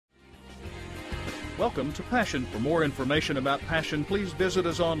Welcome to Passion. For more information about Passion, please visit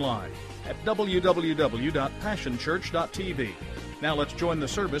us online at www.passionchurch.tv. Now let's join the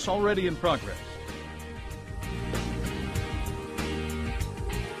service already in progress.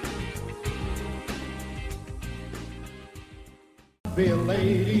 Be a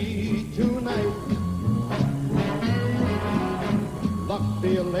lady tonight. Luck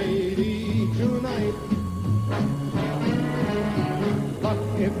be a lady tonight. Luck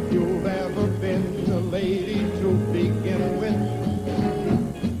if you've ever been a lady to begin with.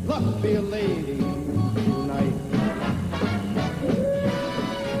 Luck be a lady tonight.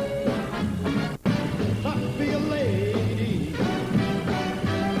 Luck be a lady.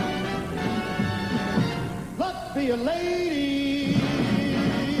 Luck be a lady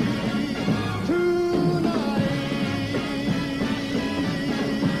tonight.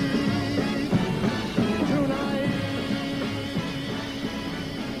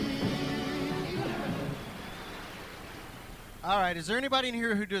 All right, is there anybody in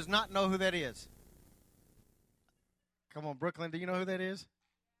here who does not know who that is? Come on, Brooklyn, do you know who that is?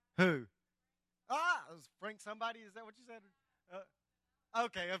 Who? It was Frank somebody, is that what you said?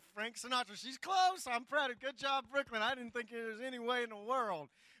 Okay, Frank Sinatra. She's close. I'm proud of Good job, Brooklyn. I didn't think there was any way in the world.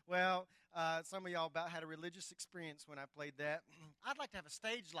 Well, some of y'all about had a religious experience when I played that. I'd like to have a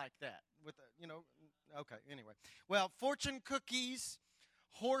stage like that with, okay, anyway. Well, fortune cookies,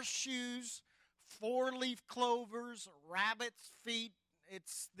 horseshoes, four-leaf clovers, rabbit's feet.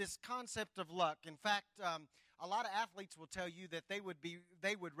 It's this concept of luck. In fact, a lot of athletes will tell you that they would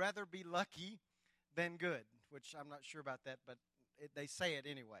rather be lucky than good, which I'm not sure about that, but they say it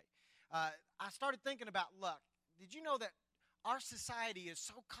anyway. I started thinking about luck. Did you know that our society is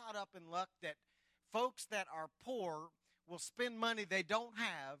so caught up in luck that folks that are poor will spend money they don't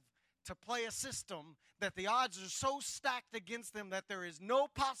have to play a system that the odds are so stacked against them that there is no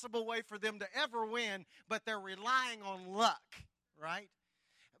possible way for them to ever win, but they're relying on luck, right?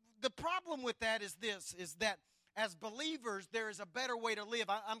 The problem with that is this, is that as believers, there is a better way to live.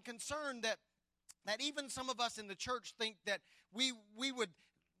 I'm concerned that even some of us in the church think that we would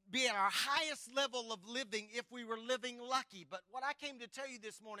be at our highest level of living if we were living lucky. But what I came to tell you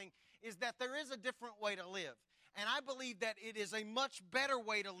this morning is that there is a different way to live. And I believe that it is a much better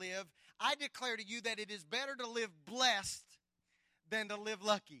way to live. I declare to you that it is better to live blessed than to live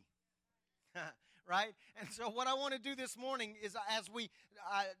lucky. Right? And so what I want to do this morning is, as we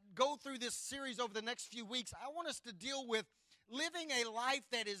go through this series over the next few weeks, I want us to deal with living a life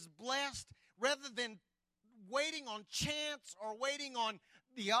that is blessed rather than waiting on chance or waiting on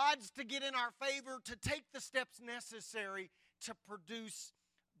the odds to get in our favor, to take the steps necessary to produce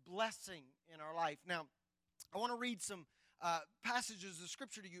blessing in our life. Now, I want to read some passages of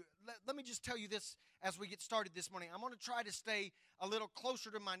Scripture to you. Let me just tell you this as we get started this morning. I'm going to try to stay a little closer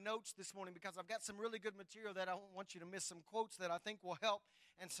to my notes this morning because I've got some really good material that I don't want you to miss, some quotes that I think will help,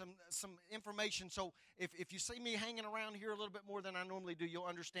 and some information. So if you see me hanging around here a little bit more than I normally do, you'll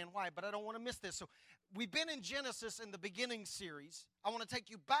understand why. But I don't want to miss this. So we've been in Genesis in the beginning series. I want to take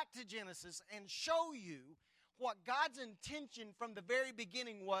you back to Genesis and show you what God's intention from the very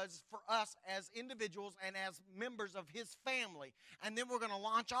beginning was for us as individuals and as members of His family. And then we're going to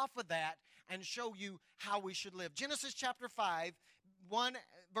launch off of that and show you how we should live. Genesis chapter 5,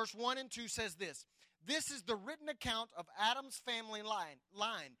 verse 1 and 2 says this. This is the written account of Adam's family line.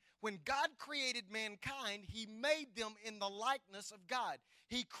 When God created mankind, He made them in the likeness of God.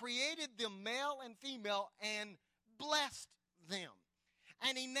 He created them male and female and blessed them.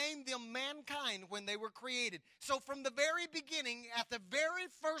 And He named them mankind when they were created. So from the very beginning, at the very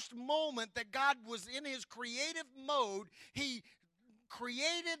first moment that God was in His creative mode, He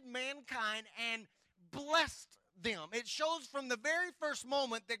created mankind and blessed them. It shows from the very first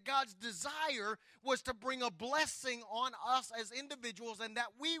moment that God's desire was to bring a blessing on us as individuals, and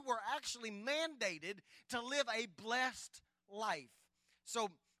that we were actually mandated to live a blessed life.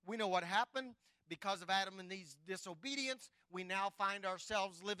 So we know what happened. Because of Adam and Eve's disobedience, we now find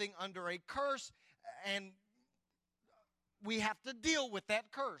ourselves living under a curse, and we have to deal with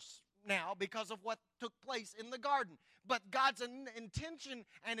that curse now because of what took place in the garden. But God's intention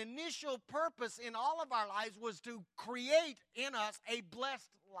and initial purpose in all of our lives was to create in us a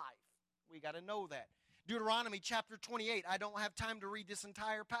blessed life. We got to know that. Deuteronomy chapter 28. I don't have time to read this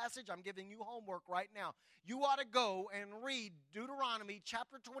entire passage. I'm giving you homework right now. You ought to go and read Deuteronomy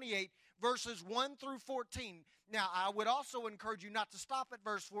chapter 28, verses 1 through 14. Now, I would also encourage you not to stop at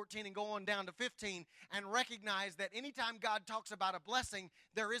verse 14 and go on down to 15 and recognize that anytime God talks about a blessing,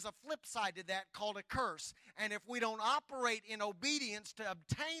 there is a flip side to that called a curse. And if we don't operate in obedience to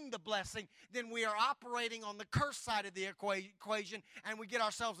obtain the blessing, then we are operating on the curse side of the equation and we get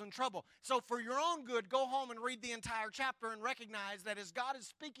ourselves in trouble. So for your own good, go home and read the entire chapter and recognize that as God is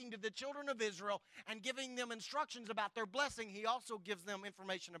speaking to the children of Israel and giving them instructions about their blessing, He also gives them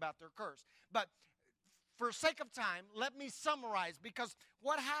information about their curse. But for sake of time, let me summarize, because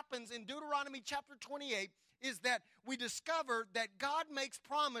what happens in Deuteronomy chapter 28 is that we discover that God makes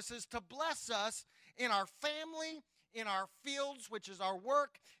promises to bless us in our family, in our fields, which is our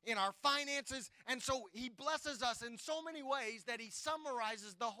work, in our finances. And so He blesses us in so many ways that He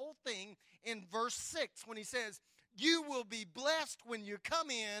summarizes the whole thing in verse 6 when He says, "You will be blessed when you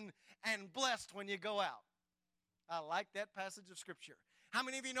come in and blessed when you go out." I like that passage of Scripture. How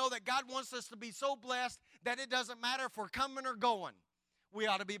many of you know that God wants us to be so blessed that it doesn't matter if we're coming or going? We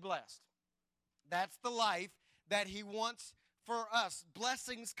ought to be blessed. That's the life that He wants for us.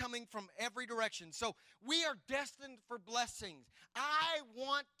 Blessings coming from every direction. So we are destined for blessings. I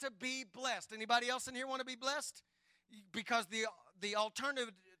want to be blessed. Anybody else in here want to be blessed? Because the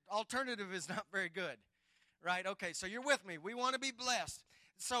alternative is not very good, right? Okay, so you're with me. We want to be blessed.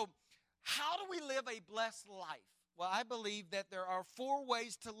 So how do we live a blessed life? Well, I believe that there are 4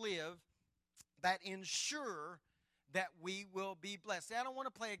 ways to live that ensure that we will be blessed. See, I don't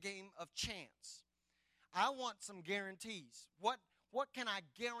want to play a game of chance. I want some guarantees. What can I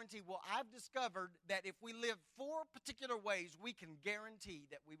guarantee? Well, I've discovered that if we live 4 particular ways, we can guarantee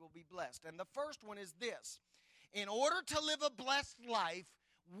that we will be blessed. And the first one is this. In order to live a blessed life,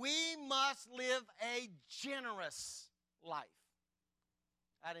 we must live a generous life.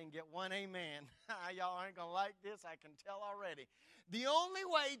 I didn't get one amen. Y'all aren't going to like this, I can tell already. The only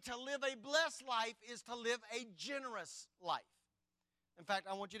way to live a blessed life is to live a generous life. In fact,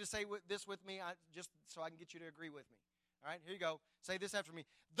 I want you to say this with me, just so I can get you to agree with me. All right, here you go. Say this after me.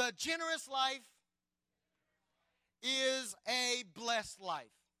 The generous life is a blessed life.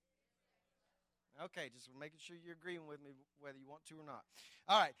 Okay, just making sure you're agreeing with me whether you want to or not.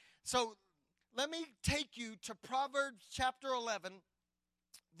 All right, so let me take you to Proverbs chapter 11,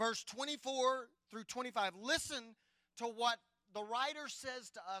 verse 24 through 25. Listen to what the writer says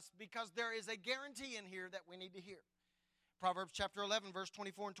to us, because there is a guarantee in here that we need to hear. Proverbs chapter 11, verse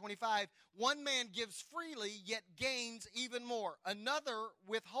 24 and 25. One man gives freely, yet gains even more. Another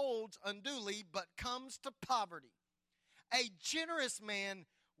withholds unduly, but comes to poverty. A generous man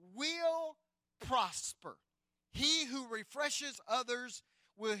will prosper. He who refreshes others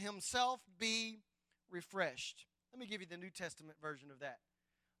will himself be refreshed. Let me give you the New Testament version of that.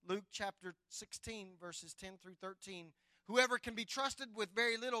 Luke chapter 16, verses 10 through 13. Whoever can be trusted with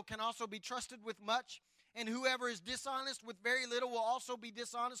very little can also be trusted with much. And whoever is dishonest with very little will also be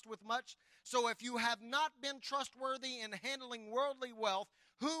dishonest with much. So if you have not been trustworthy in handling worldly wealth,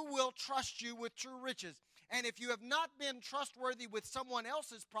 who will trust you with true riches? And if you have not been trustworthy with someone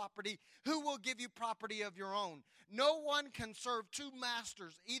else's property, who will give you property of your own? No one can serve 2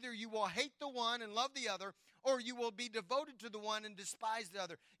 masters. Either you will hate the one and love the other, or you will be devoted to the one and despise the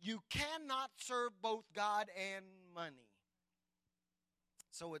other. You cannot serve both God and money.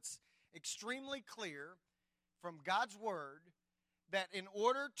 So it's extremely clear from God's word that in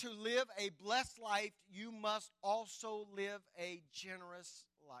order to live a blessed life, you must also live a generous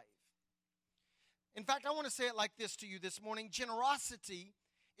life. In fact, I want to say it like this to you this morning. Generosity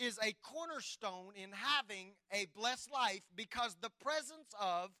is a cornerstone in having a blessed life, because the presence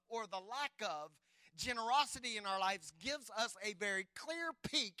of, or the lack of, generosity in our lives gives us a very clear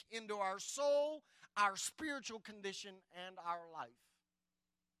peek into our soul, our spiritual condition, and our life.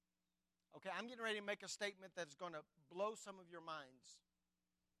 Okay, I'm getting ready to make a statement that's going to blow some of your minds.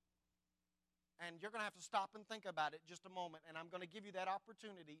 And you're going to have to stop and think about it just a moment, and I'm going to give you that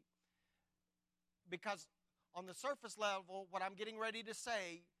opportunity, because on the surface level, what I'm getting ready to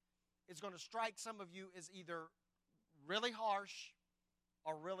say is going to strike some of you as either really harsh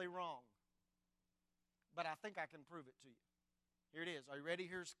or really wrong. But I think I can prove it to you. Here it is. Are you ready?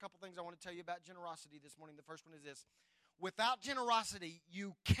 Here's a couple things I want to tell you about generosity this morning. The first one is this. Without generosity,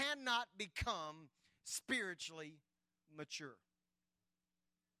 you cannot become spiritually mature.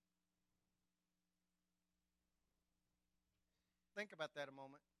 Think about that a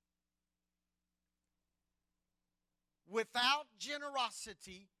moment. Without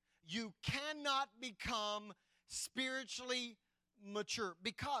generosity, you cannot become spiritually mature.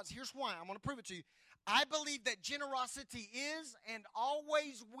 Because, here's why. I'm going to prove it to you. I believe that generosity is and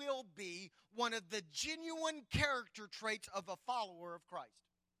always will be one of the genuine character traits of a follower of Christ.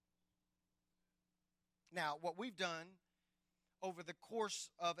 Now, what we've done over the course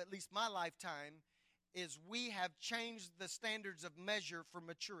of at least my lifetime is we have changed the standards of measure for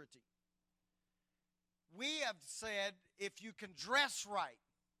maturity. We have said if you can dress right.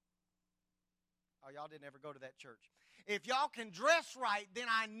 Oh, y'all didn't ever go to that church. If y'all can dress right, then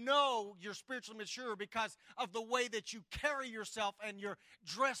I know you're spiritually mature because of the way that you carry yourself and you're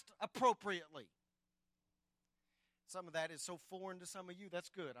dressed appropriately. Some of that is so foreign to some of you. That's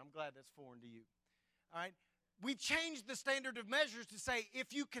good. I'm glad that's foreign to you. All right? We've changed the standard of measures to say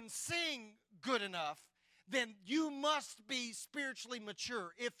if you can sing good enough, then you must be spiritually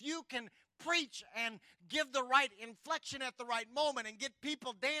mature. If you can preach and give the right inflection at the right moment and get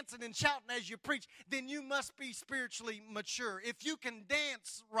people dancing and shouting as you preach, then you must be spiritually mature. If you can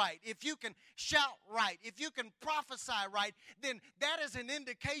dance right, if you can shout right, if you can prophesy right, then that is an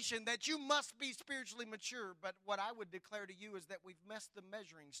indication that you must be spiritually mature. But what I would declare to you is that we've messed the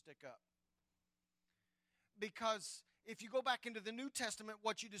measuring stick up. Because if you go back into the New Testament,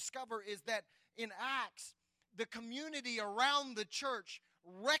 what you discover is that in Acts, the community around the church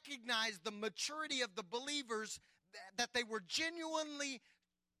recognized the maturity of the believers, that they were genuinely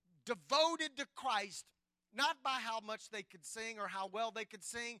devoted to Christ, not by how much they could sing or how well they could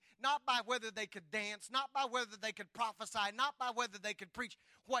sing, not by whether they could dance, not by whether they could prophesy, not by whether they could preach.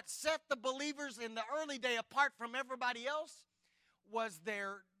 What set the believers in the early day apart from everybody else was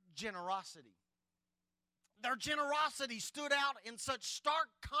their generosity. Their generosity stood out in such stark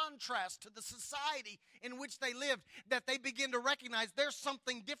contrast to the society in which they lived that they begin to recognize there's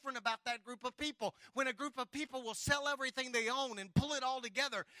something different about that group of people. When a group of people will sell everything they own and pull it all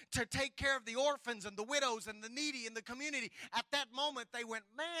together to take care of the orphans and the widows and the needy in the community, at that moment they went,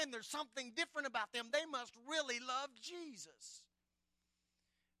 man, there's something different about them. They must really love Jesus.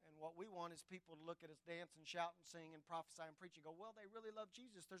 What we want is people to look at us dance and shout and sing and prophesy and preach and go, well, they really love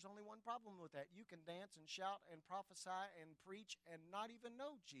Jesus. There's only one problem with that. You can dance and shout and prophesy and preach and not even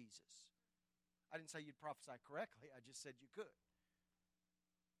know Jesus. I didn't say you'd prophesy correctly. I just said you could.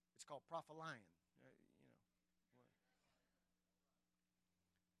 It's called prophesying.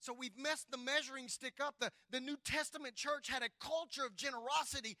 So we've messed the measuring stick up. The New Testament church had a culture of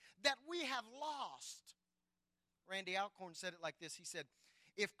generosity that we have lost. Randy Alcorn said it like this. He said,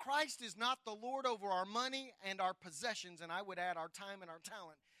 if Christ is not the Lord over our money and our possessions, and I would add our time and our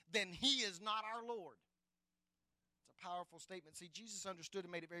talent, then He is not our Lord. It's a powerful statement. See, Jesus understood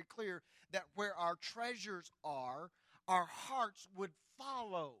and made it very clear that where our treasures are, our hearts would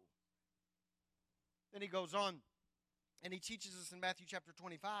follow. Then He goes on, and He teaches us in Matthew chapter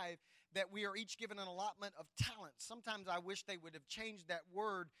 25 that we are each given an allotment of talents. Sometimes I wish they would have changed that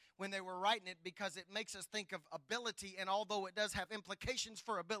word when they were writing it, because it makes us think of ability, and although it does have implications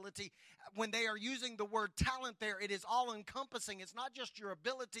for ability, when they are using the word talent there, it is all-encompassing. It's not just your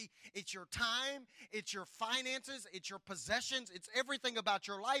ability, it's your time, it's your finances, it's your possessions, it's everything about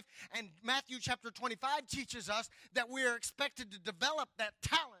your life. And Matthew chapter 25 teaches us that we are expected to develop that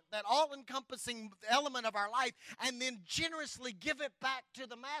talent, that all-encompassing element of our life, and then generously give it back to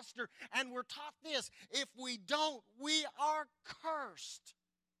the master. And we're taught this: if we don't, we are cursed.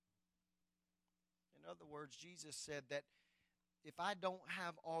 In other words, Jesus said that if I don't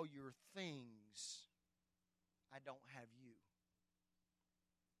have all your things, I don't have you.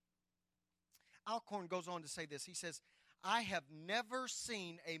 Alcorn goes on to say this. He says, I have never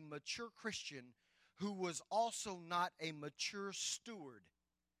seen a mature Christian who was also not a mature steward,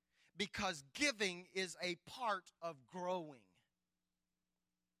 because giving is a part of growing.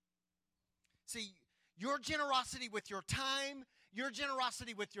 See, your generosity with your time, your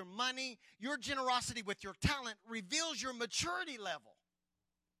generosity with your money, your generosity with your talent reveals your maturity level.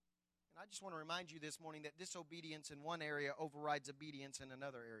 And I just want to remind you this morning that disobedience in one area overrides obedience in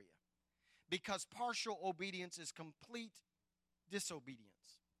another area. Because partial obedience is complete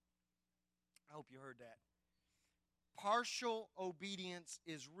disobedience. I hope you heard that. Partial obedience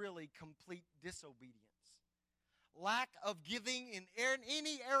is really complete disobedience. Lack of giving in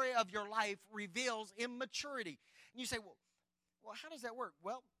any area of your life reveals immaturity. And you say, well, how does that work?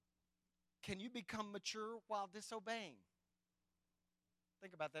 Well, can you become mature while disobeying?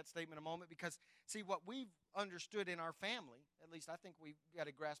 Think about that statement a moment, because, see, what we've understood in our family, at least I think we've got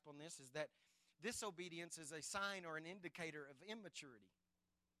a grasp on this, is that disobedience is a sign or an indicator of immaturity.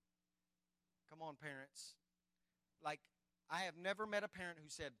 Come on, parents. Like, I have never met a parent who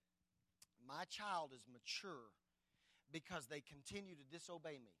said, my child is mature because they continue to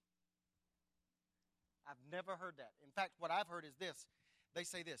disobey me. I've never heard that. In fact, what I've heard is this. They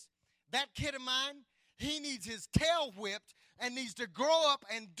say this: that kid of mine, he needs his tail whipped and needs to grow up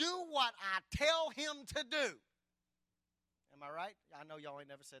and do what I tell him to do. Am I right? I know y'all ain't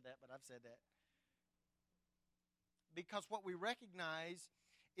never said that, but I've said that. because what we recognize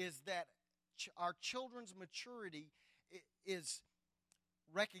is that our children's maturity is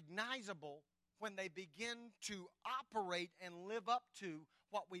recognizable when they begin to operate and live up to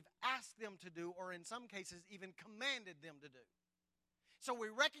what we've asked them to do, or in some cases even commanded them to do. So we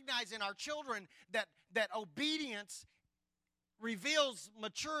recognize in our children that obedience reveals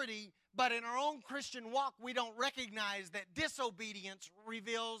maturity, but in our own Christian walk, we don't recognize that disobedience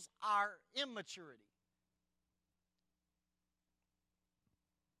reveals our immaturity.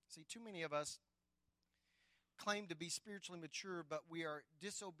 See, too many of us claim to be spiritually mature, but we are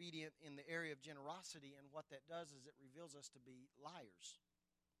disobedient in the area of generosity, and what that does is it reveals us to be liars.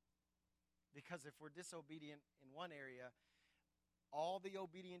 Because if we're disobedient in one area, all the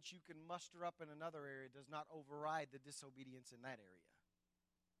obedience you can muster up in another area does not override the disobedience in that area.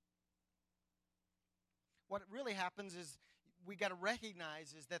 What really happens is we got to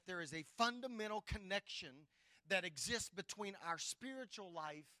recognize is that there is a fundamental connection that exists between our spiritual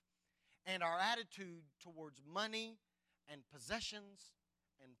life and our attitude towards money and possessions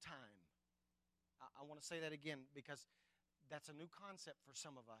and time. I want to say that again because that's a new concept for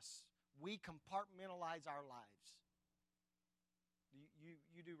some of us. We compartmentalize our lives.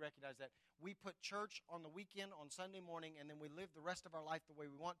 You do recognize that. We put church on the weekend, on Sunday morning, and then we live the rest of our life the way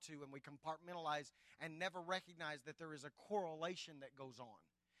we want to, and we compartmentalize and never recognize that there is a correlation that goes on.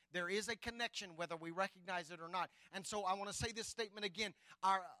 There is a connection whether we recognize it or not. And so I want to say this statement again.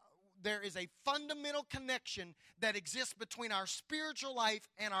 There is a fundamental connection that exists between our spiritual life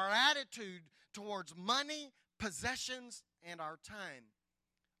and our attitude towards money, possessions, and our time.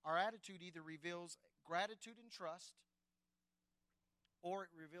 Our attitude either reveals gratitude and trust, or it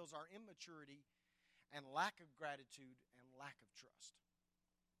reveals our immaturity and lack of gratitude and lack of trust.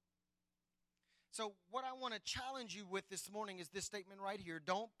 So what I want to challenge you with this morning is this statement right here.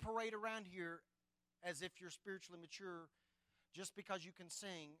 Don't parade around here as if you're spiritually mature just because you can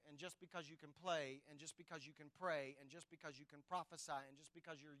sing, and just because you can play, and just because you can pray, and just because you can prophesy, and just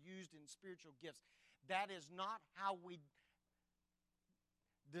because you're used in spiritual gifts. That is not how we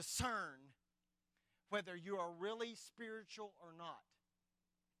discern whether you are really spiritual or not.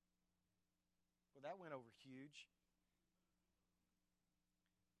 Well, that went over huge.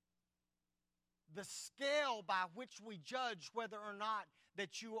 The scale by which we judge whether or not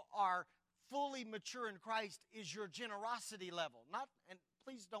that you are fully mature in Christ is your generosity level. And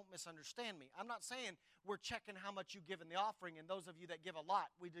please don't misunderstand me. I'm not saying we're checking how much you give in the offering, and those of you that give a lot,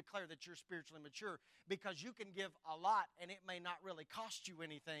 we declare that you're spiritually mature, because you can give a lot and it may not really cost you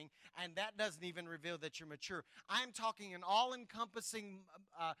anything, and that doesn't even reveal that you're mature. I'm talking an all-encompassing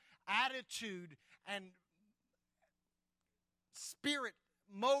attitude and spirit,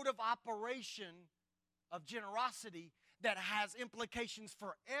 mode of operation of generosity that has implications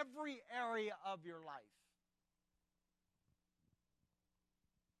for every area of your life.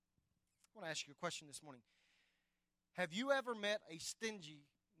 I want to ask you a question this morning. Have you ever met a stingy,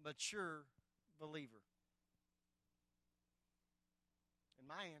 mature believer? And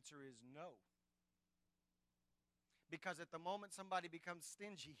my answer is no. Because at the moment somebody becomes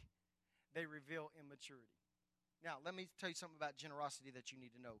stingy, they reveal immaturity. Now, let me tell you something about generosity that you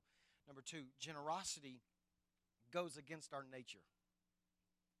need to know. Number 2, generosity goes against our nature.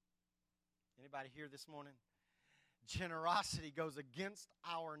 Anybody here this morning? Generosity goes against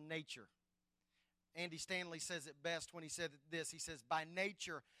our nature. Andy Stanley says it best when he said this. He says, by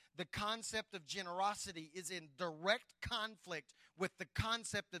nature, the concept of generosity is in direct conflict with the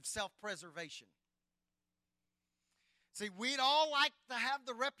concept of self-preservation. See, we'd all like to have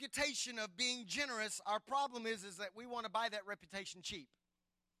the reputation of being generous. Our problem is that we want to buy that reputation cheap.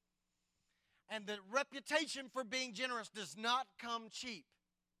 And the reputation for being generous does not come cheap.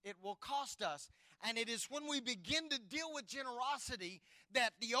 It will cost us. And it is when we begin to deal with generosity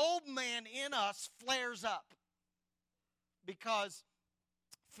that the old man in us flares up. Because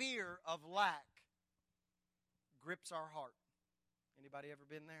fear of lack grips our heart. Anybody ever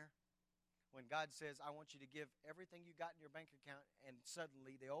been there? When God says, I want you to give everything you got in your bank account, and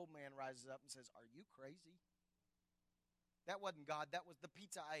suddenly the old man rises up and says, are you crazy? That wasn't God. That was the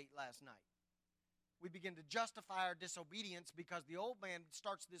pizza I ate last night. We begin to justify our disobedience because the old man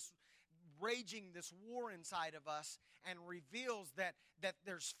starts this raging, this war inside of us, and reveals that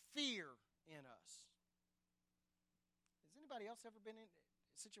there's fear in us. Has anybody else ever been in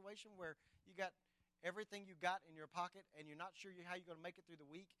a situation where you got everything you got in your pocket and you're not sure how you're going to make it through the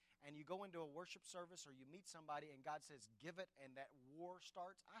week, and you go into a worship service or you meet somebody and God says, give it, and that war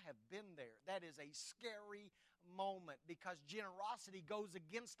starts? I have been there. That is a scary moment because generosity goes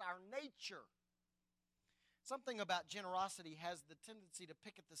against our nature. Something about generosity has the tendency to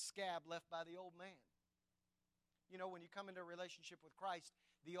pick at the scab left by the old man. You know, when you come into a relationship with Christ,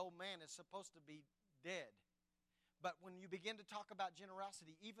 the old man is supposed to be dead. But when you begin to talk about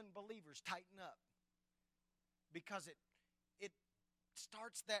generosity, even believers tighten up, because it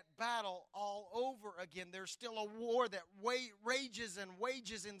starts that battle all over again. There's still a war that rages and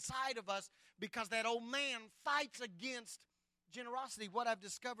wages inside of us because that old man fights against generosity. What I've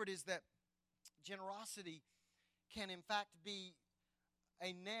discovered is that generosity can in fact be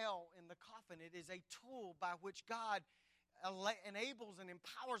a nail in the coffin. It is a tool by which God enables and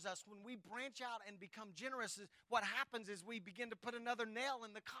empowers us. When we branch out and become generous, what happens is we begin to put another nail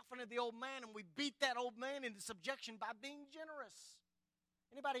in the coffin of the old man, and we beat that old man into subjection by being generous.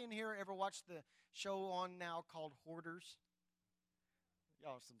 Anybody in here ever watched the show on now called Hoarders?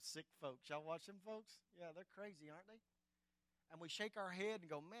 Y'all are some sick folks. Y'all watch them folks? Yeah, they're crazy, aren't they? And we shake our head and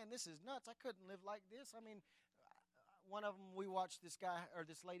go, man, this is nuts. I couldn't live like this. I mean, one of them, we watched this guy, or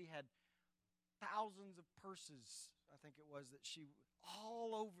this lady had thousands of purses, I think it was, that she,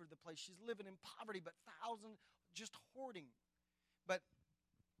 all over the place. She's living in poverty, but thousands, just hoarding. But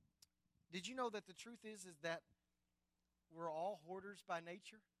did you know that the truth is that we're all hoarders by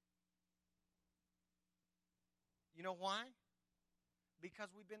nature? You know why? Because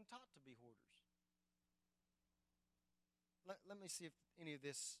we've been taught to be hoarders. Let me see if any of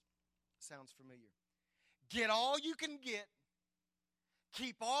this sounds familiar. Get all you can get.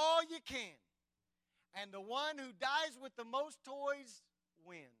 Keep all you can. And the one who dies with the most toys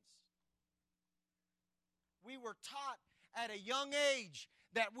wins. We were taught at a young age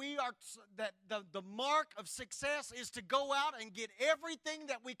that the mark of success is to go out and get everything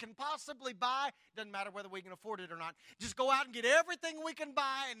that we can possibly buy. Doesn't matter whether we can afford it or not. Just go out and get everything we can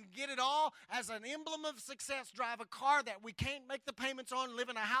buy and get it all as an emblem of success. Drive a car that we can't make the payments on. Live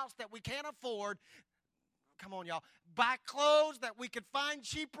in a house that we can't afford. Come on, y'all. Buy clothes that we could find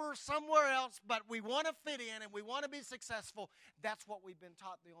cheaper somewhere else, but we want to fit in and we want to be successful. That's what we've been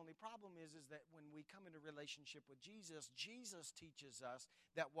taught. The only problem is that when we come into relationship with Jesus, Jesus teaches us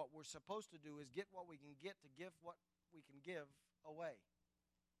that what we're supposed to do is get what we can get to give what we can give away.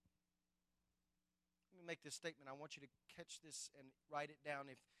 Let me make this statement. I want you to catch this and write it down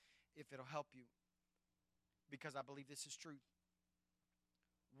if it'll help you, because I believe this is truth.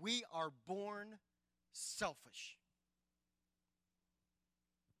 We are born selfish.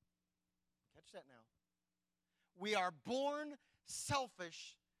 Catch that now. We are born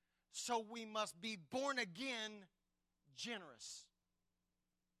selfish, so we must be born again generous.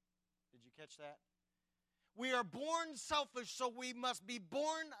 Did you catch that? We are born selfish, so we must be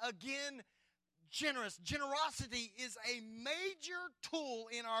born again generous. Generosity is a major tool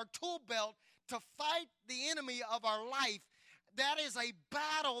in our tool belt to fight the enemy of our life. That is a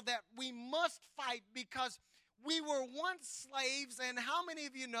battle that we must fight, because we were once slaves, and how many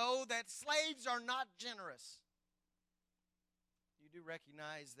of you know that slaves are not generous? You do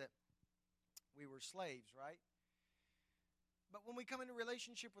recognize that we were slaves, right? But when we come into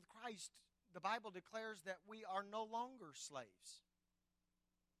relationship with Christ, the Bible declares that we are no longer slaves.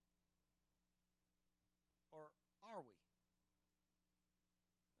 Or are we?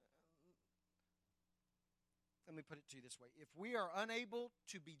 Let me put it to you this way. If we are unable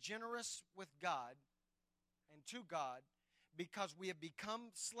to be generous with God and to God because we have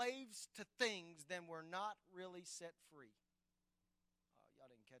become slaves to things, then we're not really set free. Y'all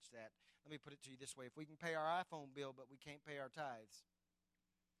didn't catch that. Let me put it to you this way. If we can pay our iPhone bill but we can't pay our tithes,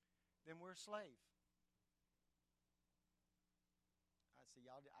 then we're a slave. I see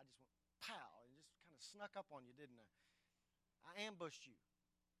y'all. I just went pow and just kind of snuck up on you, didn't I? I ambushed you.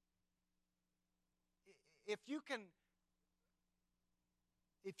 If you can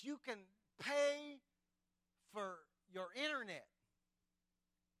pay for your internet,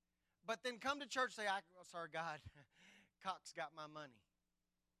 but then come to church and say, sorry, God, Cox got my money.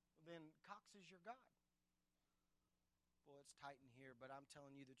 Well, then Cox is your God. Well, it's tight in here, but I'm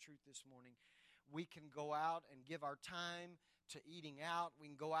telling you the truth this morning. We can go out and give our time to eating out. We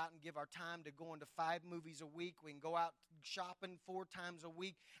can go out and give our time to going to 5 movies a week. We can go out shopping 4 times a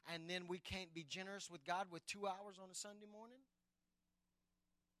week, and then we can't be generous with God with 2 hours on a Sunday morning?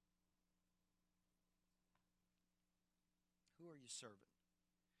 Who are you serving?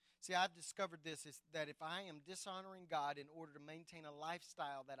 See, I've discovered this, is that if I am dishonoring God in order to maintain a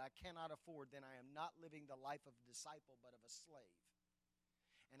lifestyle that I cannot afford, then I am not living the life of a disciple but of a slave.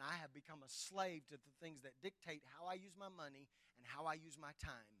 And I have become a slave to the things that dictate how I use my money and how I use my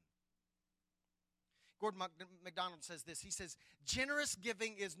time. Gordon MacDonald says this. He says, generous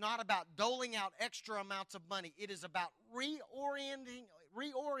giving is not about doling out extra amounts of money. It is about reorienting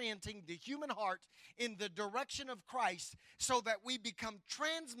reorienting the human heart in the direction of Christ so that we become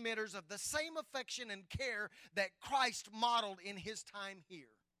transmitters of the same affection and care that Christ modeled in his time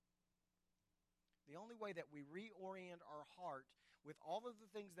here. The only way that we reorient our heart with all of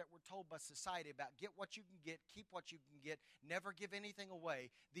the things that we're told by society about get what you can get, keep what you can get, never give anything away,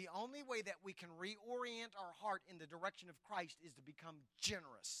 the only way that we can reorient our heart in the direction of Christ is to become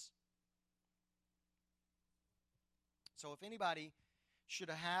generous. So if anybody should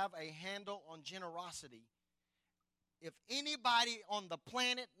have a handle on generosity, if anybody on the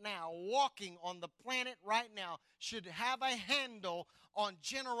planet now, walking on the planet right now, should have a handle on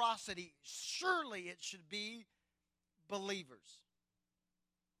generosity, surely it should be believers.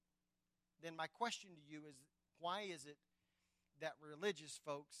 Then my question to you is, why is it that religious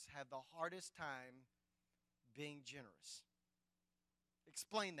folks have the hardest time being generous?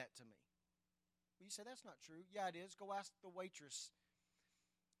 Explain that to me. Well, you say, that's not true. Yeah, it is. Go ask the waitress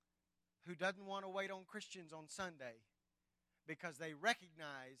who doesn't want to wait on Christians on Sunday because they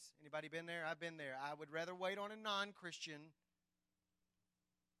recognize, anybody been there? I've been there. I would rather wait on a non-Christian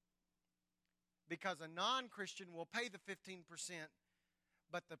because a non-Christian will pay the 15%,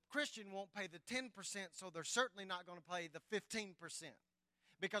 but the Christian won't pay the 10%, so they're certainly not going to pay the 15%.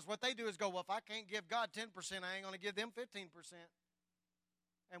 Because what they do is go, well, if I can't give God 10%, I ain't going to give them 15%.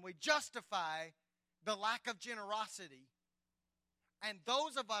 And we justify the lack of generosity. And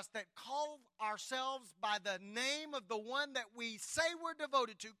those of us that call ourselves by the name of the one that we say we're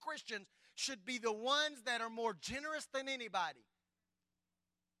devoted to, Christians, should be the ones that are more generous than anybody.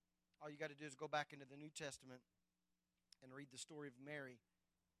 All you got to do is go back into the New Testament and read the story of Mary.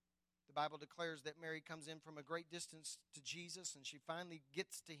 The Bible declares that Mary comes in from a great distance to Jesus, and she finally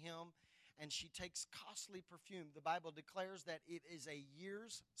gets to him, and she takes costly perfume. The Bible declares that it is a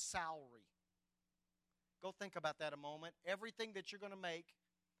year's salary. Go think about that a moment. Everything that you're going to make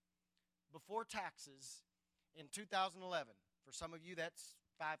before taxes in 2011. For some of you, that's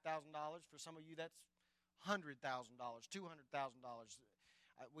 $5,000. For some of you, that's $100,000, $200,000.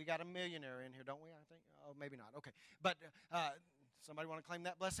 We got a millionaire in here, don't we? I think. Oh, maybe not. Okay. But somebody want to claim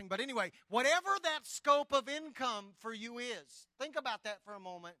that blessing? But anyway, whatever that scope of income for you is, think about that for a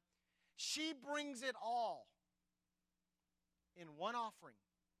moment. She brings it all in one offering.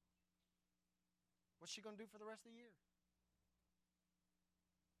 What's she going to do for the rest of the year?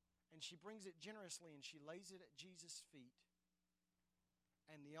 And she brings it generously and she lays it at Jesus' feet.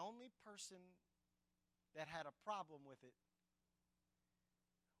 And the only person that had a problem with it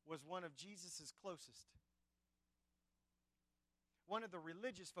was one of Jesus' closest. One of the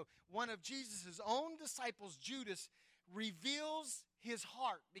religious folk, one of Jesus' own disciples, Judas, reveals his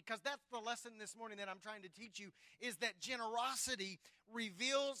heart, because that's the lesson this morning that I'm trying to teach you, is that generosity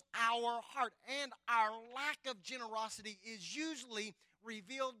reveals our heart, and our lack of generosity is usually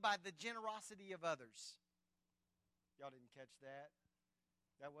revealed by the generosity of others. Y'all didn't catch that?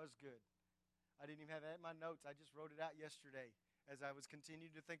 That was good. I didn't even have that in my notes. I just wrote it out yesterday as I was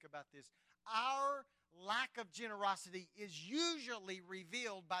continuing to think about this. Our lack of generosity is usually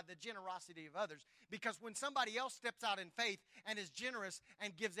revealed by the generosity of others. Because when somebody else steps out in faith and is generous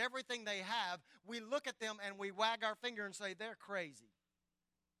and gives everything they have, we look at them and we wag our finger and say, they're crazy.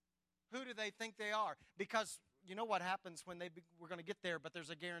 Who do they think they are? Because you know what happens when we're going to get there, but there's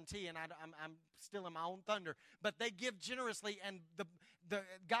a guarantee, and I'm still in my own thunder. But they give generously, and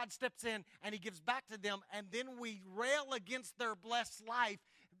God steps in, and he gives back to them, and then we rail against their blessed life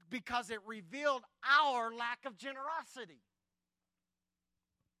because it revealed our lack of generosity.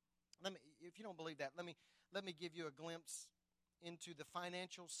 If you don't believe that, let me give you a glimpse into the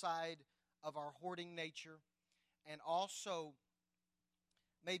financial side of our hoarding nature, and also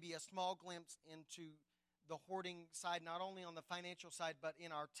maybe a small glimpse into the hoarding side, not only on the financial side, but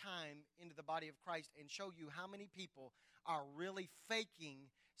in our time into the body of Christ, and show you how many people are really faking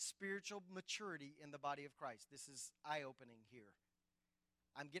spiritual maturity in the body of Christ. This is eye-opening here.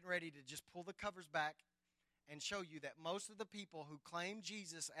 I'm getting ready to just pull the covers back and show you that most of the people who claim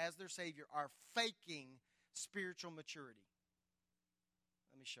Jesus as their Savior are faking spiritual maturity.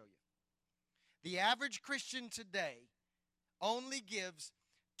 Let me show you. The average Christian today only gives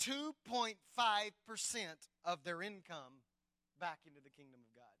 2.5% of their income back into the kingdom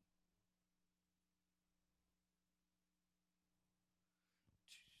of God.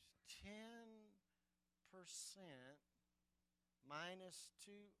 10% minus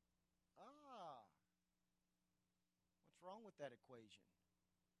 2. What's wrong with that equation?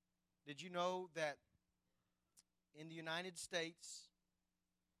 Did you know that in the United States,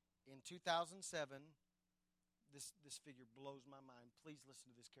 in 2007, this figure blows my mind. Please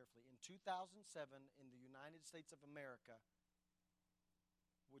listen to this carefully. In 2007, in the United States of America,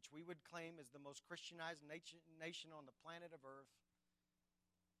 which we would claim is the most Christianized nation on the planet of Earth,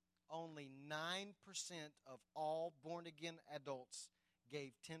 only 9% of all born-again adults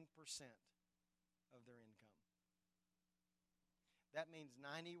gave 10% of their income. That means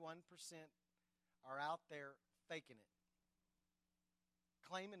 91% are out there faking it,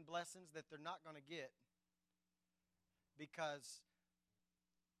 claiming blessings that they're not going to get because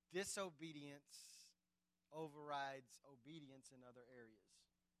disobedience overrides obedience in other areas.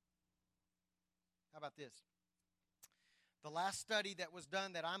 How about this? The last study that was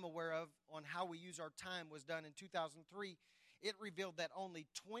done that I'm aware of on how we use our time was done in 2003. It revealed that only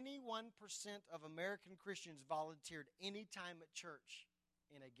 21% of American Christians volunteered any time at church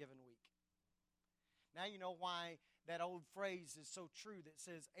in a given week. Now you know why that old phrase is so true that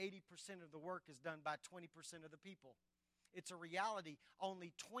says 80% of the work is done by 20% of the people. It's a reality.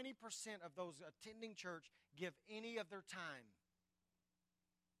 Only 20% of those attending church give any of their time.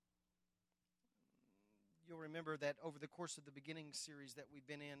 You'll remember that over the course of the beginning series that we've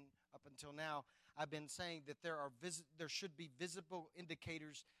been in up until now, I've been saying that there should be visible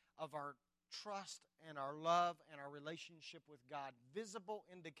indicators of our trust and our love and our relationship with God. Visible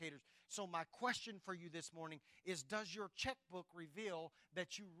indicators. So my question for you this morning is, does your checkbook reveal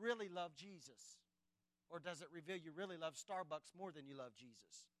that you really love Jesus? Or does it reveal you really love Starbucks more than you love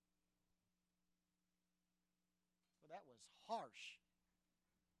Jesus? Well, that was harsh.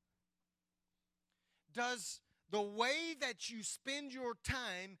 Does the way that you spend your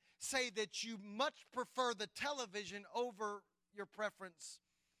time say that you much prefer the television over your preference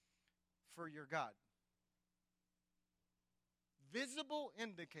for your God? Visible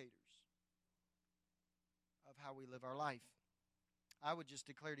indicators of how we live our life. I would just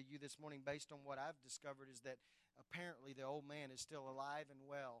declare to you this morning, based on what I've discovered, is that apparently the old man is still alive and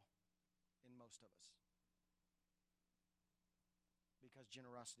well in most of us, because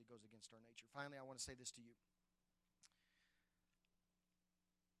generosity goes against our nature. Finally, I want to say this to you.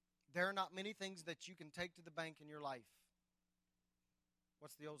 There are not many things that you can take to the bank in your life.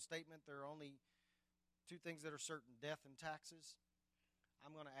 What's the old statement? There are only two things that are certain: death and taxes.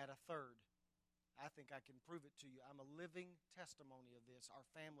 I'm going to add a third. I think I can prove it to you. I'm a living testimony of this. Our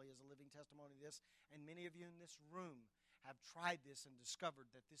family is a living testimony of this. And many of you in this room have tried this and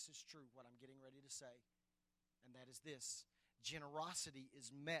discovered that this is true, what I'm getting ready to say. And that is this: generosity is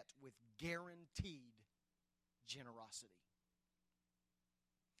met with guaranteed generosity.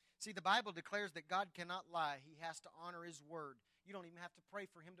 See, the Bible declares that God cannot lie. He has to honor His word. You don't even have to pray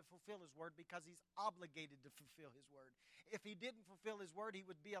for Him to fulfill His word, because He's obligated to fulfill His word. If He didn't fulfill His word, He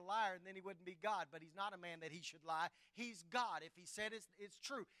would be a liar, and then He wouldn't be God. But He's not a man that He should lie. He's God. If He said it, it's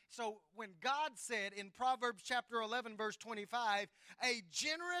true. So when God said in Proverbs chapter 11, verse 25, a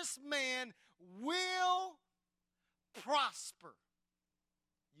generous man will prosper,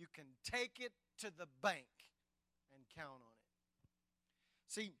 you can take it to the bank and count on it.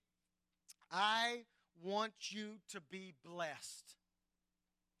 See, I want you to be blessed.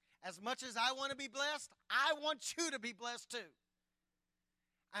 As much as I want to be blessed, I want you to be blessed too.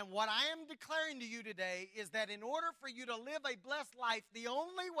 And what I am declaring to you today is that in order for you to live a blessed life, the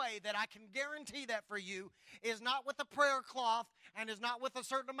only way that I can guarantee that for you is not with a prayer cloth and is not with a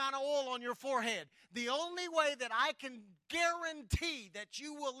certain amount of oil on your forehead. The only way that I can guarantee that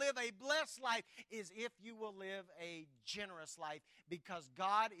you will live a blessed life is if you will live a generous life, because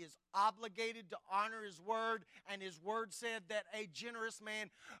God is obligated to honor His word, and His word said that a generous man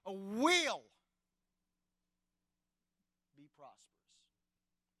will be prosperous.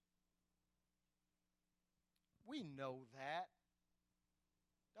 We know that,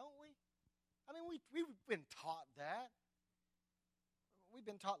 don't we? I mean, we've been taught that. We've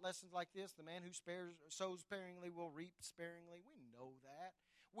been taught lessons like this: the man who sows sparingly will reap sparingly. We know that.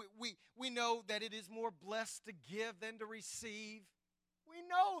 We know that it is more blessed to give than to receive. We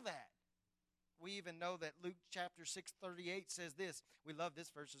know that. We even know that Luke chapter 6:38 says this. We love this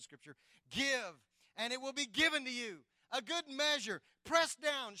verse of Scripture. Give, and it will be given to you. A good measure, pressed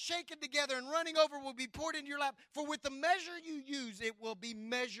down, shaken together, and running over will be poured into your lap. For with the measure you use, it will be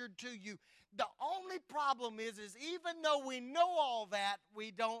measured to you. The only problem is even though we know all that,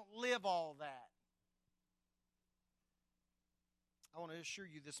 we don't live all that. I want to assure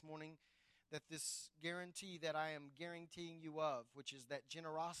you this morning that this guarantee that I am guaranteeing you of, which is that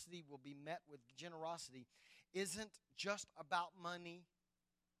generosity will be met with generosity, isn't just about money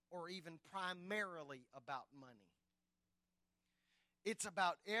or even primarily about money. It's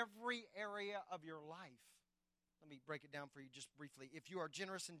about every area of your life. Let me break it down for you just briefly. If you are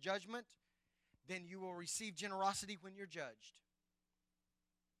generous in judgment, then you will receive generosity when you're judged.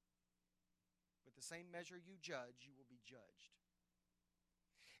 With the same measure you judge, you will be judged.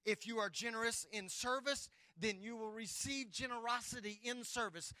 If you are generous in service, then you will receive generosity in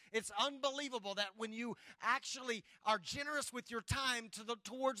service. It's unbelievable that when you actually are generous with your time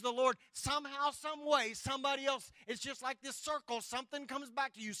towards the Lord, somehow, some way, somebody else, it's just like this circle, something comes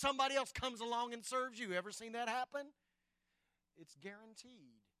back to you. Somebody else comes along and serves you. Ever seen that happen? It's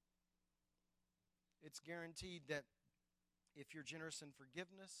guaranteed. It's guaranteed that if you're generous in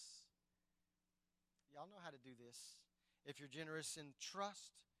forgiveness, y'all know how to do this. If you're generous in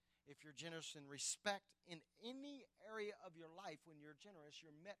trust, if you're generous in respect, in any area of your life, when you're generous,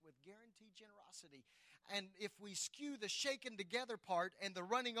 you're met with guaranteed generosity. And if we skew the shaken together part and the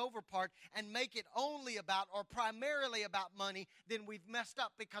running over part and make it only about or primarily about money, then we've messed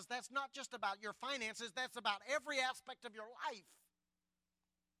up, because that's not just about your finances, that's about every aspect of your life.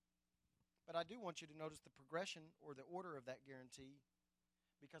 But I do want you to notice the progression or the order of that guarantee,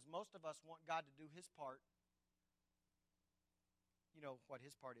 because most of us want God to do His part. You know what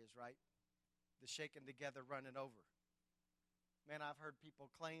His part is, right? The shaken together, running over. Man, I've heard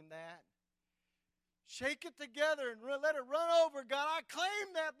people claim that. Shake it together and let it run over, God. I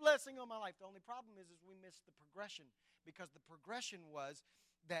claim that blessing on my life. The only problem is we missed the progression, because the progression was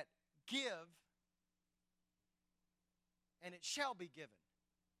that give and it shall be given.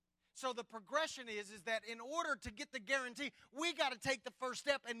 So the progression is that in order to get the guarantee, we got to take the first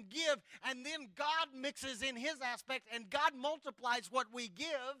step and give, and then God mixes in His aspect, and God multiplies what we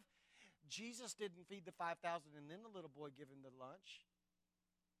give. Jesus didn't feed the 5,000 and then the little boy gave Him the lunch.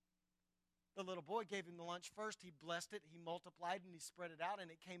 The little boy gave Him the lunch first. He blessed it, He multiplied, and He spread it out, and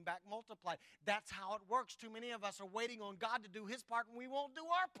it came back multiplied. That's how it works. Too many of us are waiting on God to do His part, and we won't do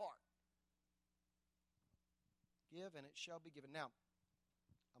our part. Give, and it shall be given. Now,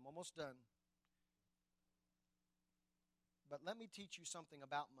 I'm almost done. But let me teach you something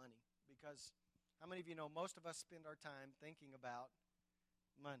about money, because how many of you know most of us spend our time thinking about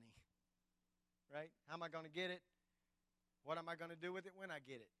money? Right? How am I going to get it? What am I going to do with it when I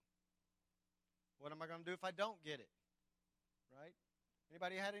get it? What am I going to do if I don't get it? Right?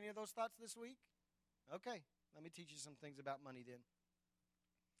 Anybody had any of those thoughts this week? Okay, let me teach you some things about money then.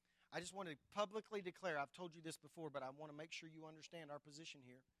 I just want to publicly declare, I've told you this before, but I want to make sure you understand our position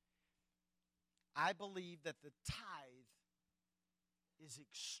here. I believe that the tithe is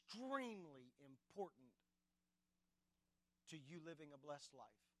extremely important to you living a blessed life.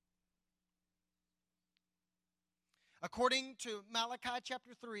 According to Malachi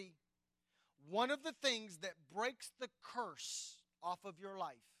chapter 3, one of the things that breaks the curse off of your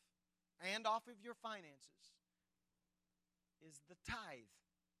life and off of your finances is the tithe.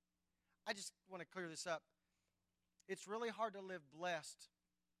 I just want to clear this up. It's really hard to live blessed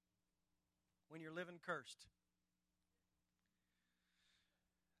when you're living cursed.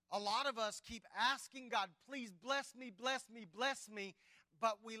 A lot of us keep asking God, please bless me, bless me, bless me,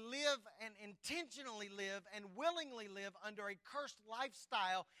 but we live and intentionally live and willingly live under a cursed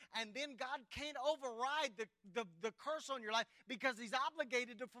lifestyle, and then God can't override the curse on your life because He's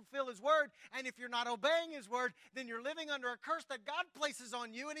obligated to fulfill His word, and if you're not obeying His word, then you're living under a curse that God places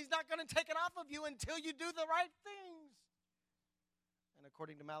on you, and He's not going to take it off of you until you do the right things. And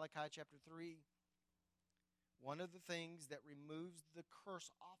according to Malachi chapter 3, one of the things that removes the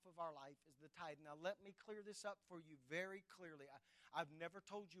curse off of our life is the tithe. Now, let me clear this up for you very clearly. I've never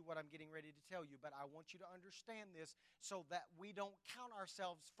told you what I'm getting ready to tell you, but I want you to understand this so that we don't count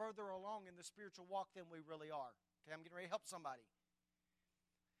ourselves further along in the spiritual walk than we really are. Okay, I'm getting ready to help somebody.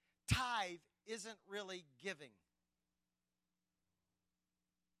 Tithe isn't really giving.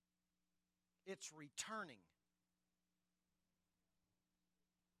 It's returning.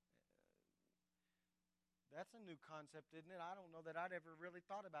 That's a new concept, isn't it? I don't know that I'd ever really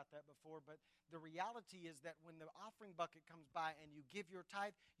thought about that before, but the reality is that when the offering bucket comes by and you give your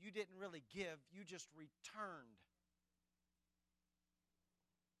tithe, you didn't really give, you just returned.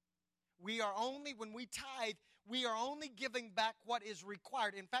 When we tithe, we are only giving back what is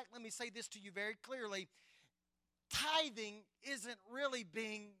required. In fact, let me say this to you very clearly. Tithing isn't really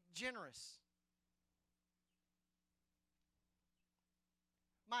being generous.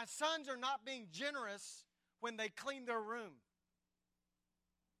 My sons are not being generous when they clean their room.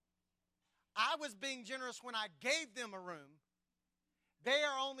 I was being generous when I gave them a room. They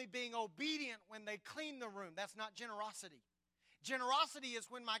are only being obedient when they clean the room. That's not generosity. Generosity is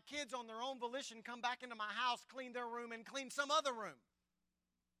when my kids on their own volition come back into my house, clean their room, and clean some other room.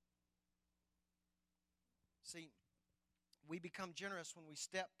 See, we become generous when we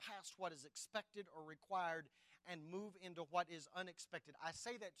step past what is expected or required and move into what is unexpected. I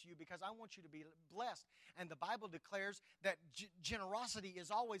say that to you because I want you to be blessed. And the Bible declares that generosity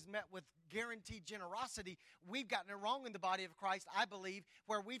is always met with guaranteed generosity. We've gotten it wrong in the body of Christ, I believe,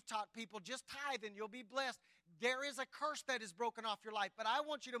 where we've taught people just tithe and you'll be blessed. There is a curse that is broken off your life, but I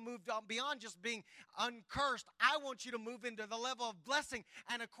want you to move beyond just being uncursed. I want you to move into the level of blessing.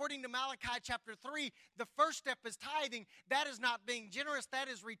 And according to Malachi chapter 3, the first step is tithing. That is not being generous, that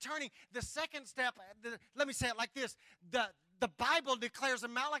is returning. The second step, let me say it like this. The Bible declares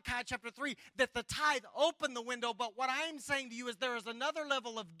in Malachi chapter 3 that the tithe opened the window, but what I'm saying to you is there is another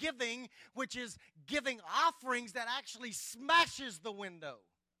level of giving, which is giving offerings that actually smashes the window.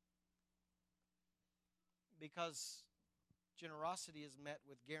 Because generosity is met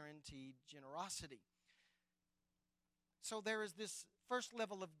with guaranteed generosity. So there is this first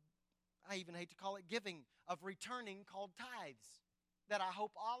level of, I even hate to call it giving, of returning called tithes, that I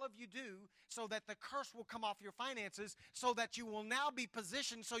hope all of you do so that the curse will come off your finances, so that you will now be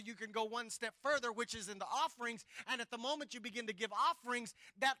positioned so you can go one step further, which is in the offerings. And at the moment you begin to give offerings,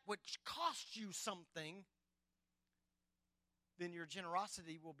 that which costs you something, then your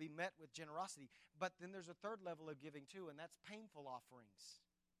generosity will be met with generosity. But then there's a third level of giving too, and that's painful offerings.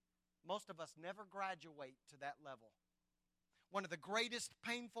 Most of us never graduate to that level. One of the greatest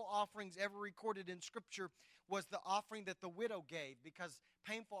painful offerings ever recorded in Scripture was the offering that the widow gave, because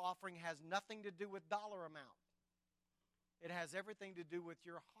painful offering has nothing to do with dollar amount. It has everything to do with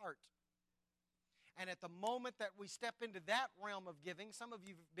your heart. And at the moment that we step into that realm of giving, some of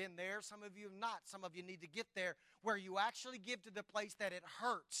you have been there, some of you have not. Some of you need to get there, where you actually give to the place that it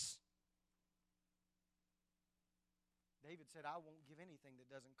hurts. David said, I won't give anything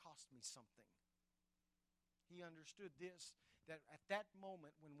that doesn't cost me something. He understood this, that at that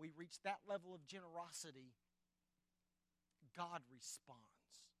moment when we reach that level of generosity, God responds.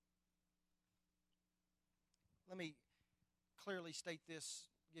 Let me clearly state this,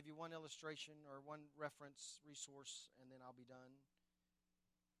 give you one illustration or one reference resource, and then I'll be done.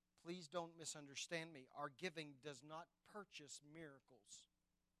 Please don't misunderstand me. Our giving does not purchase miracles,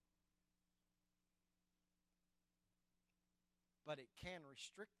 but it can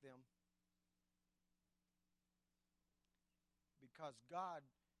restrict them, because God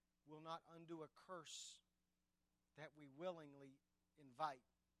will not undo a curse that we willingly invite.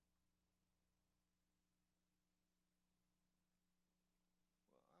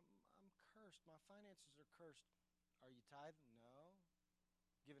 I'm cursed. My finances are cursed. Are you tithing? No.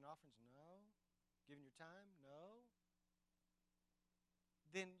 Giving offerings? No. Giving your time? No.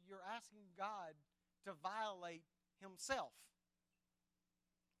 Then you're asking God to violate Himself,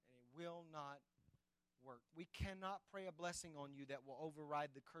 and it will not work. We cannot pray a blessing on you that will override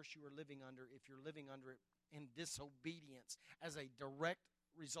the curse you are living under if you're living under it in disobedience, as a direct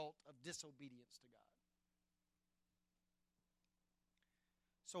result of disobedience to God.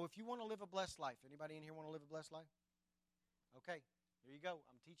 So if you want to live a blessed life, anybody in here want to live a blessed life? Okay, here you go.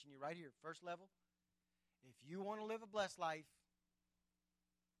 I'm teaching you right here, first level. If you want to live a blessed life,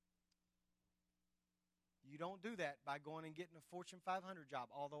 you don't do that by going and getting a Fortune 500 job,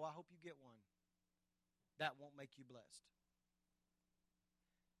 although I hope you get one. That won't make you blessed.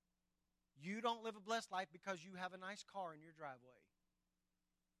 You don't live a blessed life because you have a nice car in your driveway.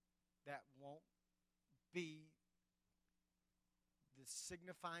 That won't be the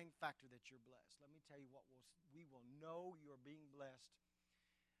signifying factor that you're blessed. Let me tell you what we will know you're being blessed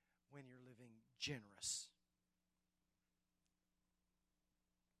when you're living generous.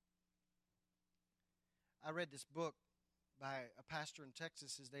 I read this book by a pastor in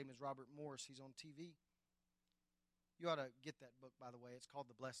Texas. His name is Robert Morris. He's on TV. You ought to get that book, by the way. It's called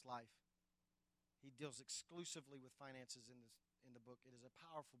The Blessed Life. He deals exclusively with finances in the book. It is a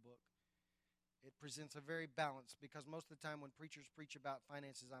powerful book. It presents a very balanced, because most of the time when preachers preach about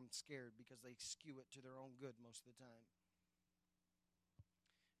finances, I'm scared because they skew it to their own good most of the time.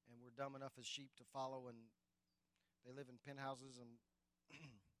 And we're dumb enough as sheep to follow, and they live in penthouses and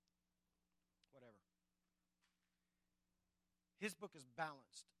whatever. His book is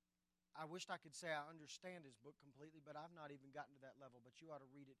balanced. I wished I could say I understand his book completely, but I've not even gotten to that level. But you ought to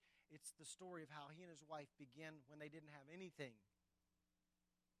read it. It's the story of how he and his wife began when they didn't have anything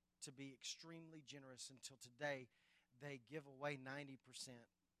to be extremely generous, until today they give away 90%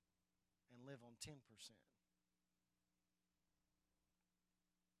 and live on 10%.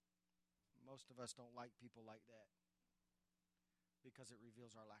 Most of us don't like people like that, because it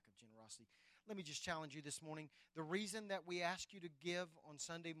reveals our lack of generosity. Let me just challenge you this morning. The reason that we ask you to give on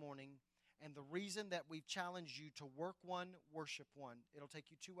Sunday morning, and the reason that we've challenged you to work one, worship one, it'll take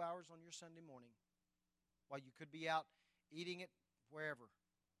you 2 hours on your Sunday morning, while you could be out eating it wherever.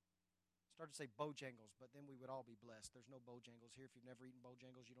 Started to say Bojangles, but then we would all be blessed. There's no Bojangles here. If you've never eaten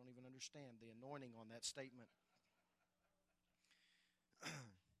Bojangles, you don't even understand the anointing on that statement.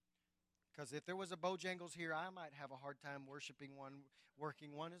 Because if there was a Bojangles here, I might have a hard time working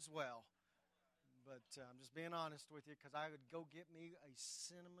one as well. But I'm just being honest with you, because I would go get me a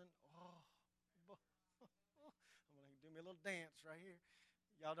cinnamon. Oh, I'm going to do me a little dance right here.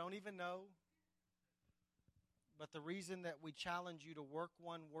 Y'all don't even know. But the reason that we challenge you to work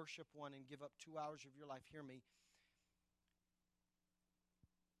one, worship one, and give up 2 hours of your life, hear me.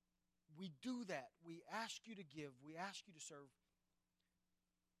 We do that. We ask you to give. We ask you to serve.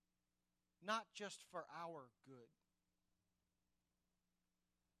 Not just for our good.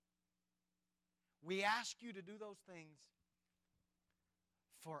 We ask you to do those things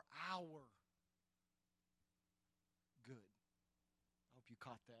for our good. I hope you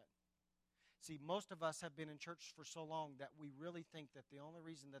caught that. See, most of us have been in church for so long that we really think that the only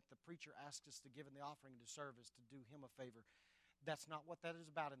reason that the preacher asks us to give in the offering to serve is to do him a favor. That's not what that is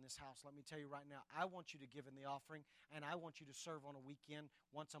about in this house. Let me tell you right now, I want you to give in the offering, and I want you to serve on a weekend,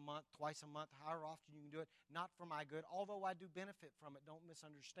 once a month, twice a month, however often you can do it, not for my good, although I do benefit from it. Don't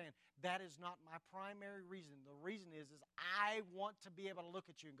misunderstand. That is not my primary reason. The reason is I want to be able to look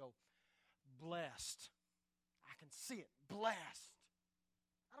at you and go, blessed. I can see it, blessed.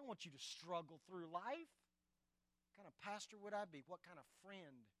 I don't want you to struggle through life. What kind of pastor would I be? What kind of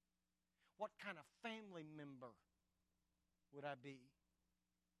friend? What kind of family member would I be?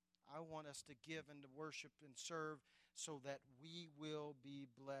 I want us to give and to worship and serve so that we will be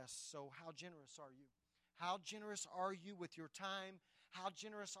blessed. So how generous are you? How generous are you with your time? How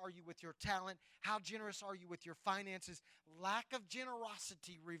generous are you with your talent? How generous are you with your finances? Lack of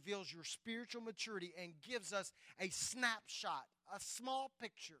generosity reveals your spiritual maturity and gives us a snapshot, a small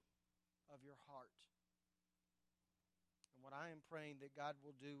picture of your heart. And what I am praying that God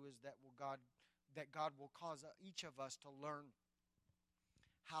will do is that God will cause each of us to learn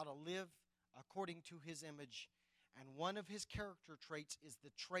how to live according to His image. And one of His character traits is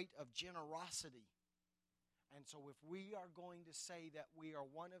the trait of generosity. And so if we are going to say that we are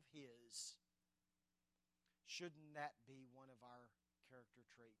one of His, shouldn't that be one of our character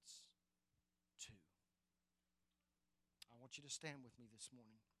traits too? I want you to stand with me this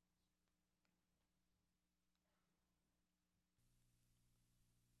morning.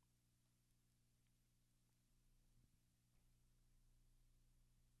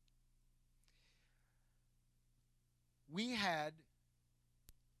 We had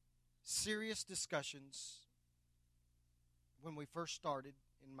serious discussions when we first started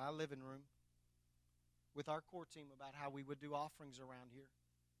in my living room with our core team about how we would do offerings around here.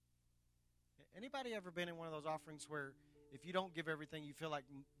 Anybody ever been in one of those offerings where if you don't give everything, you feel like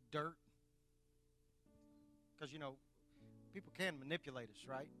dirt? Because, people can manipulate us,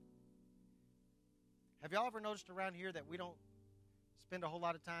 right? Have y'all ever noticed around here that we don't spend a whole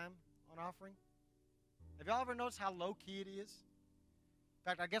lot of time on offering? Have y'all ever noticed how low-key it is? In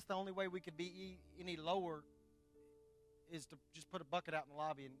fact, I guess the only way we could be any lower is to just put a bucket out in the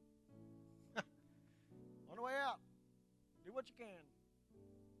lobby and on the way out, do what you can.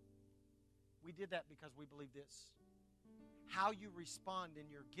 We did that because we believe this. How you respond in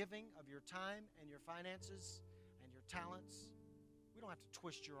your giving of your time and your finances and your talents, we don't have to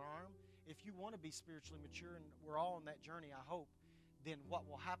twist your arm. If you want to be spiritually mature, and we're all on that journey, I hope, then what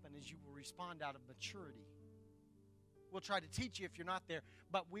will happen is you will respond out of maturity. We'll try to teach you if you're not there,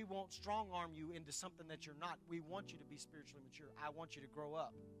 but we won't strong-arm you into something that you're not. We want you to be spiritually mature. I want you to grow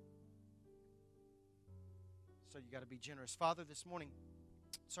up. So you got to be generous. Father, this morning,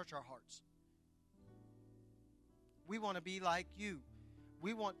 search our hearts. We want to be like you.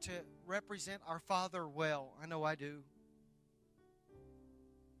 We want to represent our Father well. I know I do.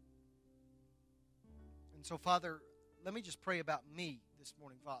 And so, Father, let me just pray about me this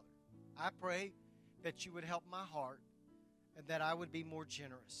morning, Father. I pray that you would help my heart and that I would be more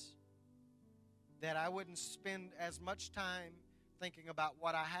generous. That I wouldn't spend as much time thinking about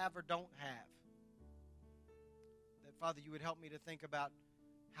what I have or don't have. That, Father, you would help me to think about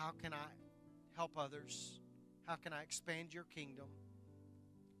how can I help others? How can I expand your kingdom?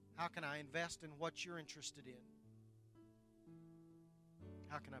 How can I invest in what you're interested in?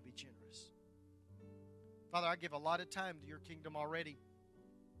 How can I be generous? Father, I give a lot of time to your kingdom already.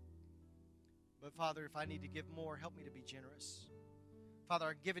 But, Father, if I need to give more, help me to be generous. Father,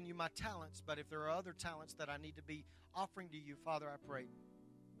 I've given you my talents, but if there are other talents that I need to be offering to you, Father, I pray,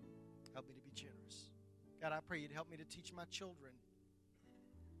 help me to be generous. God, I pray you'd help me to teach my children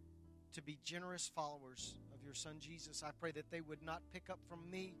to be generous followers of your Son, Jesus. I pray that they would not pick up from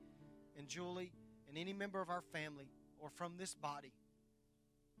me and Julie and any member of our family or from this body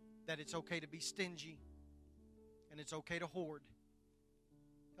that it's okay to be stingy and it's okay to hoard.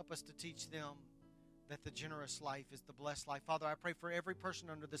 Help us to teach them that the generous life is the blessed life. Father, I pray for every person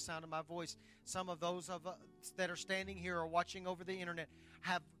under the sound of my voice. Some of those of us that are standing here or watching over the internet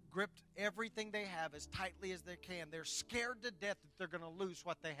have gripped everything they have as tightly as they can. They're scared to death that they're going to lose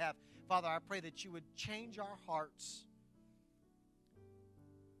what they have. Father, I pray that you would change our hearts.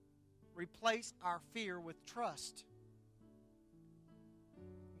 Replace our fear with trust.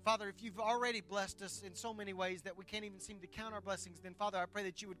 Father, if you've already blessed us in so many ways that we can't even seem to count our blessings, then Father, I pray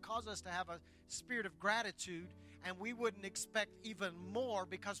that you would cause us to have a spirit of gratitude and we wouldn't expect even more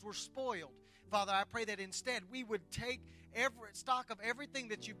because we're spoiled. Father, I pray that instead we would take every stock of everything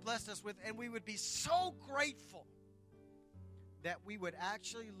that you've blessed us with and we would be so grateful that we would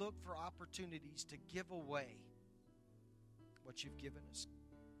actually look for opportunities to give away what you've given us.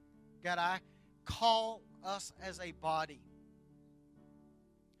 God, I call us as a body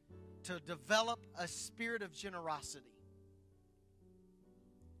to develop a spirit of generosity.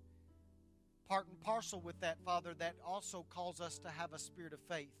 Part and parcel with that, Father, that also calls us to have a spirit of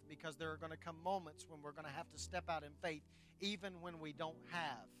faith, because there are going to come moments when we're going to have to step out in faith even when we don't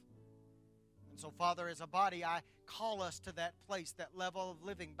have. And so, Father, as a body, I call us to that place, that level of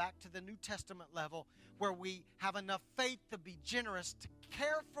living, back to the New Testament level, where we have enough faith to be generous, to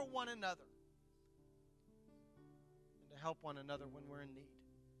care for one another, and to help one another when we're in need.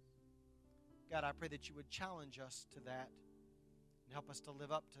 God, I pray that you would challenge us to that and help us to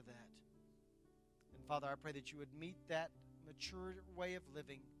live up to that. And Father, I pray that you would meet that mature way of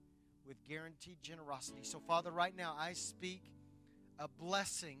living with guaranteed generosity. So Father, right now I speak a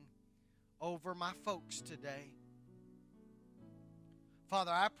blessing over my folks today.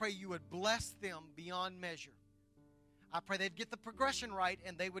 Father, I pray you would bless them beyond measure. I pray they'd get the progression right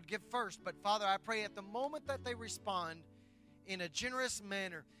and they would give first. But Father, I pray at the moment that they respond in a generous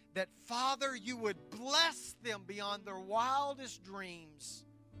manner, that, Father, you would bless them beyond their wildest dreams,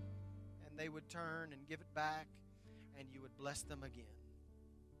 and they would turn and give it back, and you would bless them again.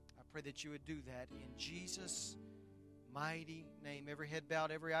 I pray that you would do that in Jesus' mighty name. Every head bowed,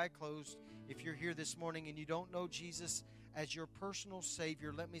 every eye closed. If you're here this morning and you don't know Jesus as your personal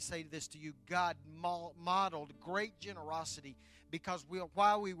Savior, let me say this to you. God modeled great generosity, because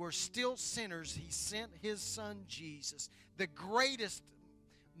while we were still sinners, He sent His Son Jesus, the greatest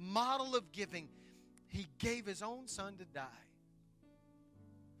model of giving. He gave His own Son to die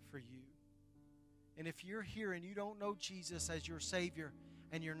for you. And if you're here and you don't know Jesus as your Savior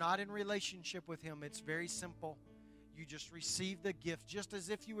and you're not in relationship with Him, it's very simple. You just receive the gift, just as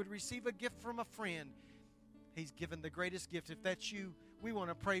if you would receive a gift from a friend. He's given the greatest gift. If that's you, we want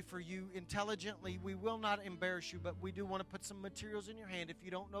to pray for you intelligently. We will not embarrass you, but we do want to put some materials in your hand. If you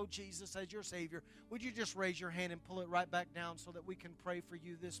don't know Jesus as your Savior, would you just raise your hand and pull it right back down so that we can pray for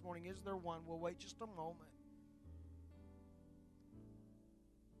you this morning? Is there one? We'll wait just a moment.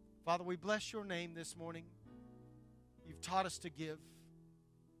 Father, we bless your name this morning. You've taught us to give.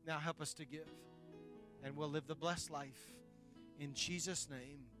 Now help us to give. And we'll live the blessed life in Jesus'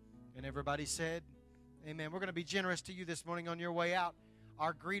 name. And everybody said, amen. We're going to be generous to you this morning on your way out.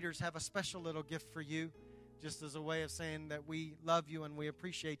 Our greeters have a special little gift for you, just as a way of saying that we love you and we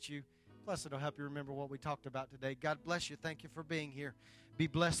appreciate you. Plus, it'll help you remember what we talked about today. God bless you. Thank you for being here. Be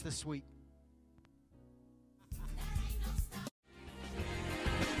blessed this week.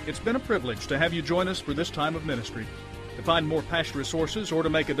 It's been a privilege to have you join us for this time of ministry. To find more Passion resources or to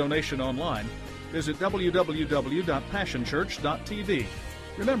make a donation online, visit www.passionchurch.tv.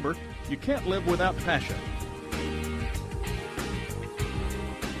 Remember, you can't live without passion.